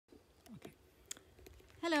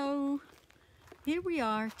Hello, here we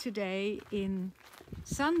are today in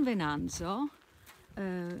San Venanzo, a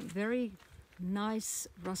very nice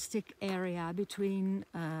rustic area between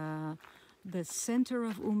the center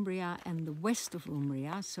of Umbria and the west of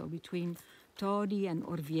Umbria, so between Todi and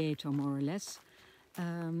Orvieto more or less,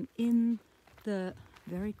 in the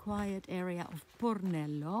very quiet area of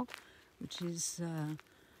Pornello, which is a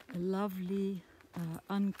lovely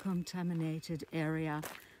uncontaminated area,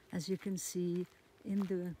 as you can see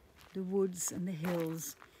in the woods and the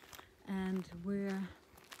hills. And we're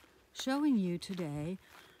showing you today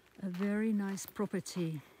a very nice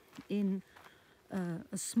property in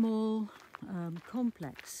a small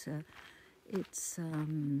complex. It's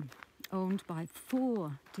owned by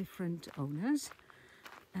 4 different owners,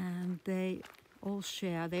 and they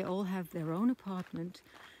all have their own apartment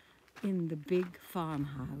in the big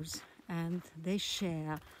farmhouse, and they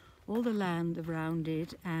share all the land around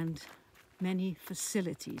it and many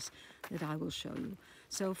facilities that I will show you.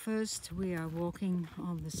 So first we are walking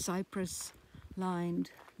on the cypress-lined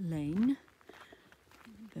lane,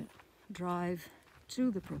 the drive to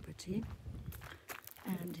the property,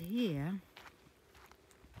 and here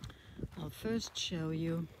I'll first show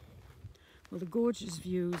you, well, the gorgeous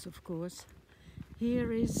views, of course.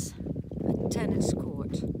 Here is a tennis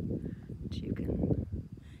court.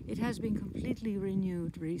 It has been completely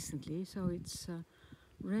renewed recently, so it's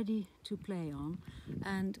ready to play on.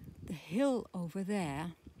 And the hill over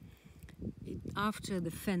there, after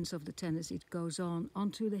the fence of the tennis, it goes on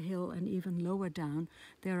onto the hill, and even lower down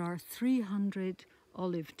there are 300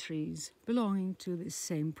 olive trees belonging to this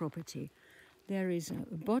same property. There is a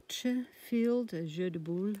bocce field, a jeu de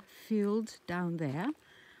boule field down there,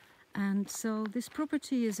 and so this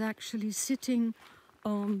property is actually sitting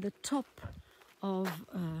on the top of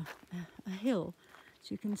a hill.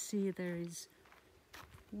 As you can see, there is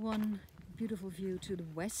one beautiful view to the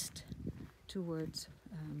west towards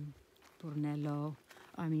Pornello,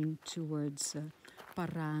 towards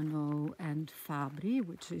Parrano and Fabri,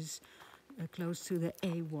 which is close to the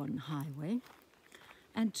A1 highway,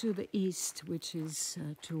 and to the east, which is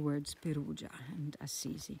towards Perugia and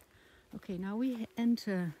Assisi. Okay, now we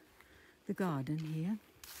enter the garden here.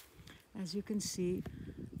 As you can see,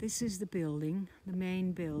 this is the building, the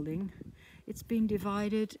main building. It's been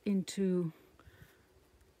divided into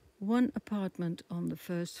one apartment on the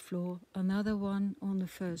first floor, another one on the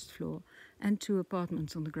first floor, and 2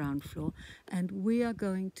 apartments on the ground floor. And we are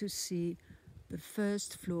going to see the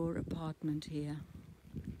first floor apartment here.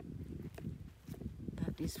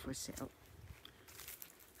 That is for sale.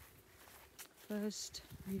 First,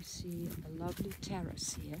 you see a lovely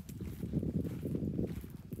terrace here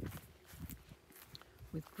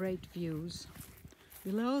with great views.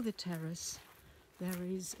 Below the terrace, there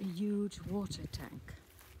is a huge water tank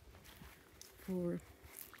for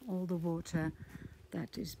all the water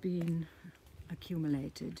that is being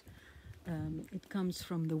accumulated. It comes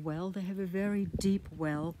from the well. They have a very deep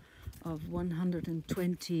well of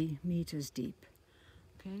 120 meters deep.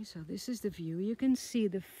 Okay, so this is the view. You can see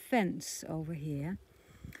the fence over here.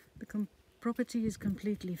 The property is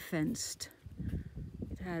completely fenced.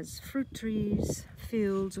 It has fruit trees,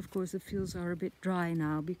 fields. Of course, the fields are a bit dry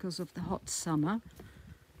now because of the hot summer.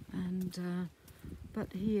 And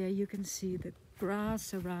but here you can see the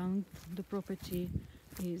grass around the property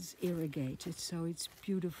is irrigated, so it's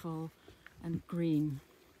beautiful and green.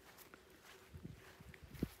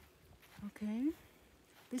 Okay,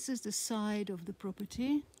 this is the side of the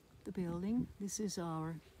property, the building. This is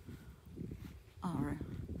our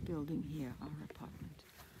building here, our apartment.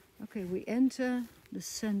 Okay, we enter the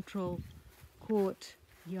central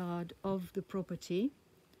courtyard of the property.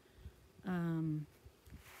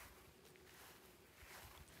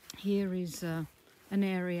 Here is an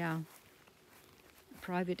area, a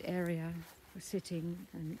private area for sitting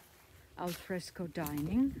and alfresco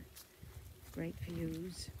dining. Great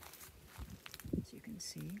views, as you can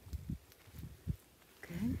see.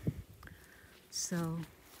 Okay, so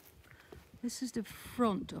this is the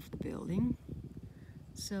front of the building.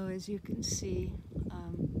 So as you can see,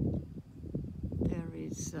 there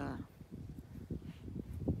is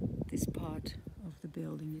this part of the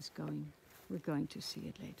building is going. We're going to see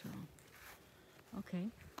it later on.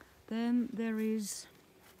 Okay, then there is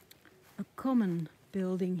a common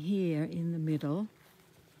building here in the middle.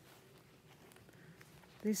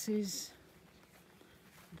 This is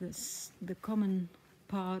the common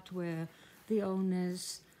part where the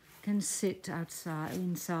owners can sit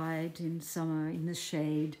inside in summer in the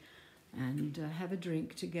shade and have a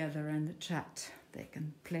drink together and chat. They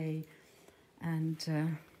can play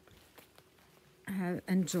and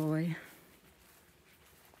enjoy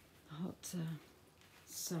hot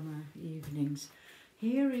summer evenings.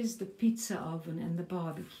 Here is the pizza oven and the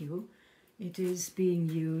barbecue. It is being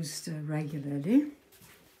used regularly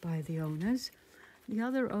by the owners. The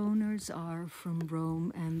other owners are from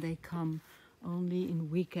Rome and they come only in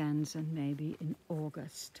weekends and maybe in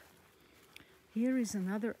August. Here is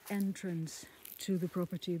another entrance to the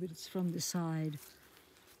property, but it's from the side.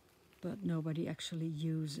 But nobody actually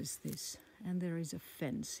uses this. And there is a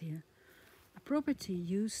fence here. The property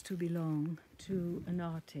used to belong to an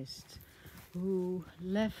artist who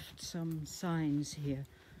left some signs here.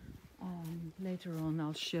 Later on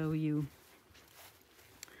I'll show you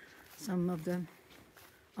some of the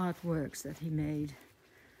artworks that he made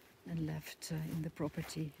and left in the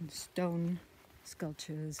property, in stone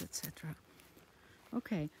sculptures, etc.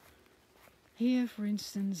 Okay, here for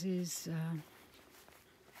instance is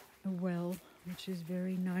a well which is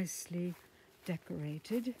very nicely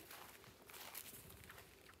decorated.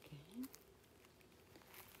 Okay.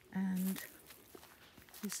 And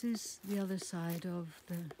this is the other side of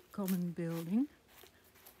the common building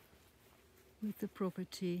with the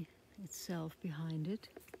property itself behind it.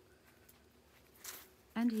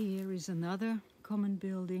 And here is another common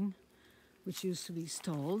building which used to be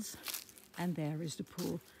stalls, and there is the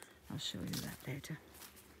pool. I'll show you that later.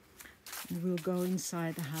 And we'll go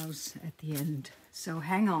inside the house at the end. So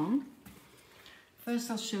hang on.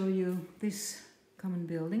 First I'll show you this common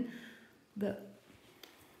building, the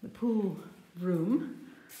pool room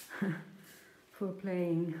for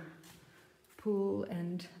playing pool,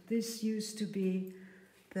 and this used to be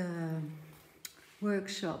the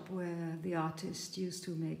workshop where the artist used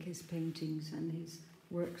to make his paintings and his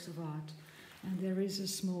works of art. And there is a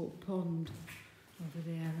small pond over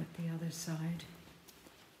there at the other side,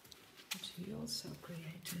 which he also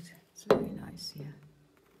created. It's very nice here.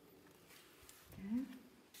 Okay.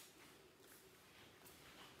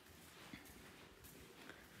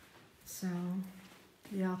 So,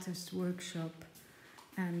 the artist's workshop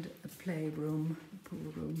and a playroom, a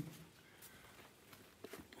pool room.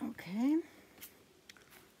 Okay.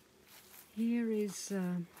 Here is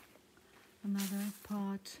another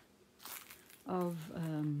part of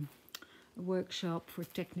a workshop for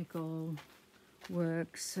technical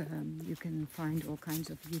works. You can find all kinds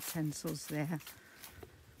of utensils there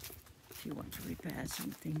if you want to repair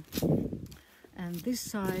something. And this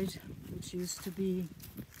side, which used to be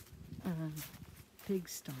a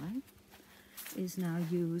pigsty, is now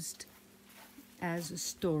used as a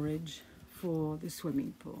storage for the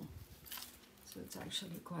swimming pool. So it's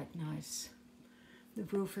actually quite nice. The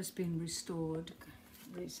roof has been restored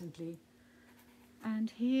recently. And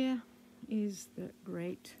here is the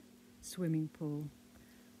great swimming pool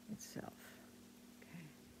itself. Okay.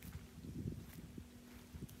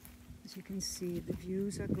 As you can see, the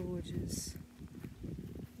views are gorgeous.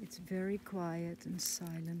 It's very quiet and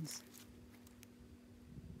silent.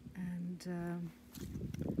 And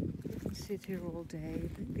you can sit here all day.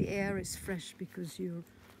 The air is fresh because you're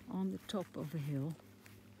on the top of a hill.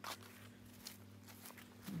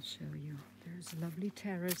 I'll show you. There's a lovely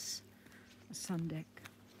terrace, a sun deck.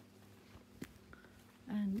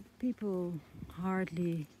 And people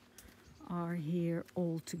hardly are here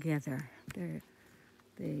all together.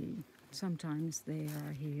 Sometimes they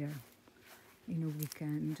are here in a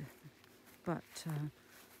weekend, but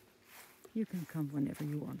you can come whenever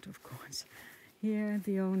you want, of course. Here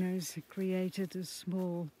the owners created a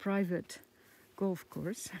small private golf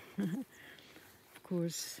course. Of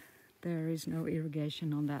course, there is no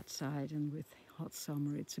irrigation on that side, and with hot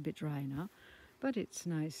summer it's a bit dry now, but it's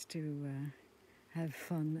nice to have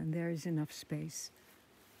fun, and there is enough space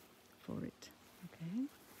for it. Okay,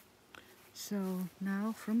 so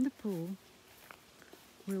now from the pool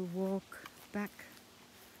we'll walk back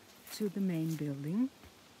to the main building.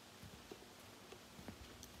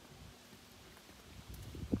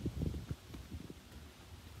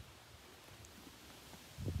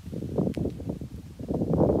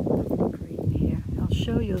 Lovely green here. I'll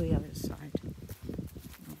show you the other side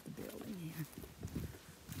of the building here.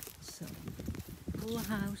 So, pool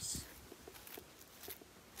house,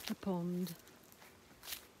 a pond,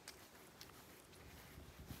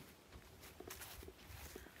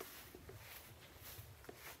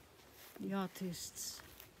 the artist's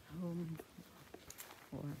home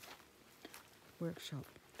or workshop.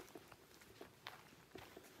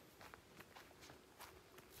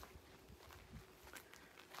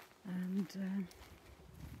 And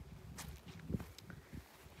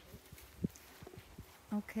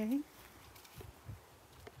okay,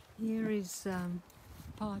 here is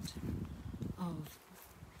part of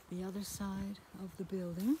the other side of the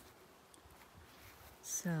building.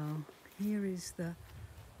 So here is the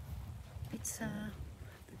pizza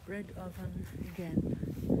bread oven again,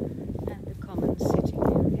 and the common sitting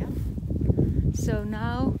area. So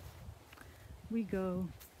now we go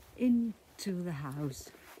into the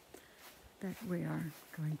house that we are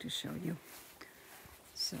going to show you.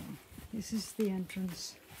 So this is the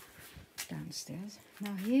entrance downstairs.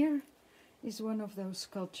 Now here is one of those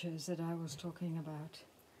sculptures that I was talking about.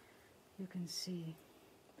 You can see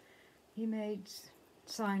he made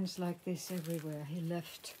signs like this everywhere. He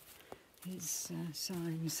left his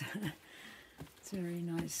signs. It's very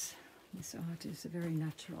nice. This art is very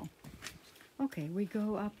natural. Okay, we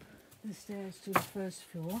go up the stairs to the first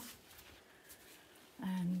floor,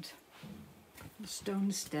 and the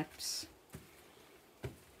stone steps,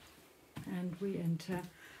 and we enter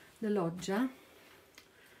the loggia.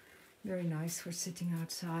 Very nice for sitting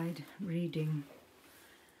outside, reading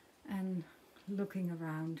and looking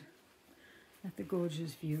around at the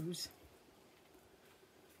gorgeous views.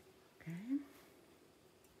 Okay.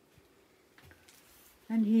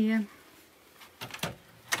 And here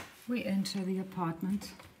we enter the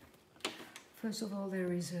apartment. First of all,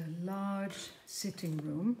 there is a large sitting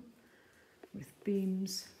room with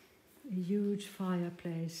beams, a huge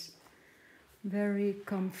fireplace, very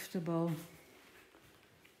comfortable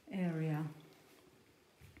area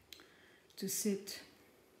to sit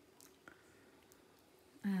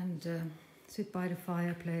and sit by the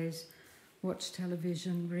fireplace, watch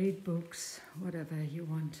television, read books, whatever you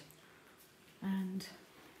want. And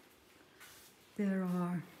there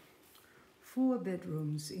are 4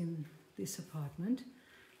 bedrooms in this apartment.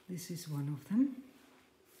 This is one of them.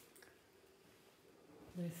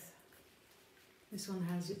 This one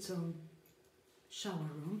has its own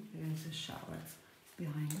shower room. There's a shower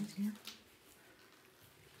behind it here.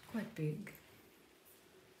 Quite big.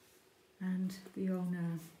 And the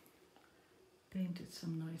owner painted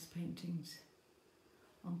some nice paintings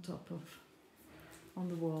on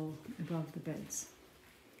the wall above the beds.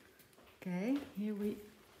 Okay, here we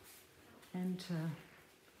enter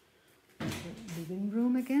the living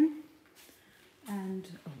room again. And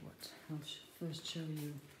I'll first show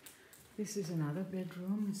you. This is another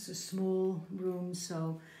bedroom. It's a small room,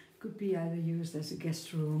 so it could be either used as a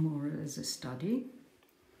guest room or as a study.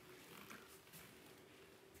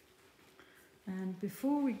 And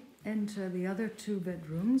before we enter the other 2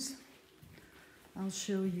 bedrooms, I'll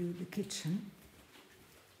show you the kitchen.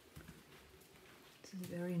 It's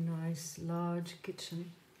a very nice, large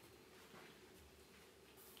kitchen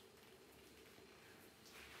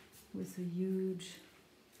with a huge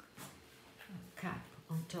cap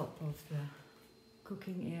on top of the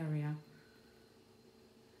cooking area.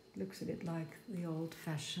 Looks a bit like the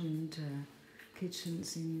old-fashioned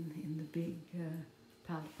kitchens in the big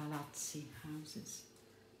palazzi houses.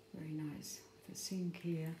 Very nice. With a sink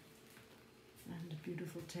here and a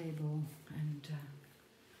beautiful table and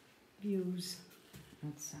views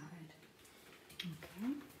outside.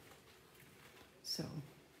 Okay. So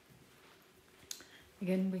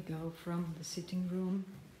again we go from the sitting room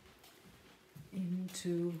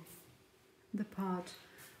into the part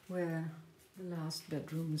where the last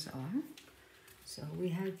bedrooms are. So we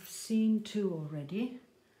have seen 2 already.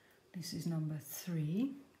 This is number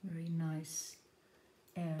 3. Very nice,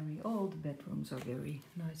 airy. All the bedrooms are very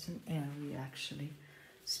nice and airy, actually.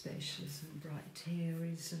 Spacious and bright. Here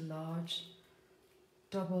is a large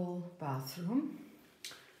double bathroom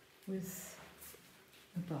with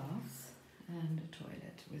a bath and a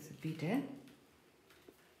toilet with a bidet.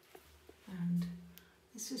 And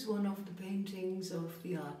this is one of the paintings of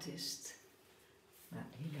the artist that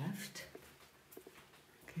he left.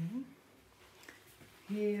 Okay.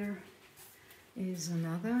 Here is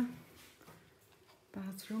another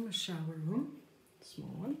bathroom, a shower room,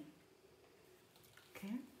 small.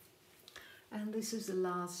 Okay. And this is the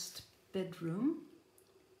last bedroom.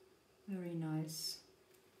 Very nice.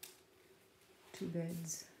 2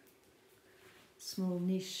 beds. Small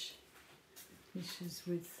niches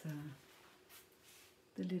with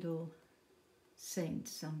the little Saint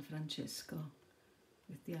San Francesco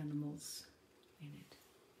with the animals in it.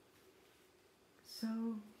 So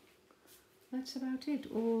that's about it.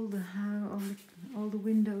 All the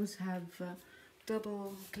windows have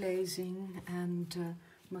double glazing and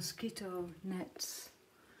mosquito nets.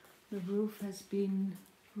 The roof has been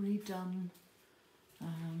redone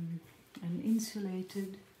and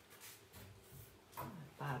insulated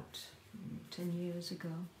about 10 years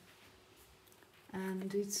ago.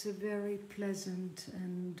 And it's a very pleasant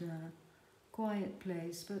and quiet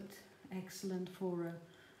place, but excellent for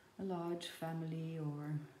a large family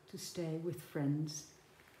or to stay with friends.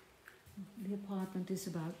 The apartment is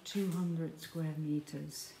about 200 square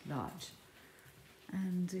meters large,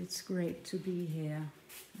 and it's great to be here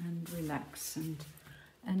and relax and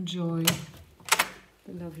enjoy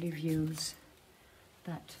the lovely views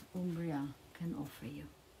that Umbria can offer you.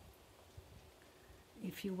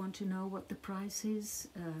 If you want to know what the price is,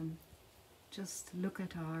 just look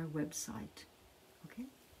at our website. Okay?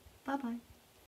 Bye-bye.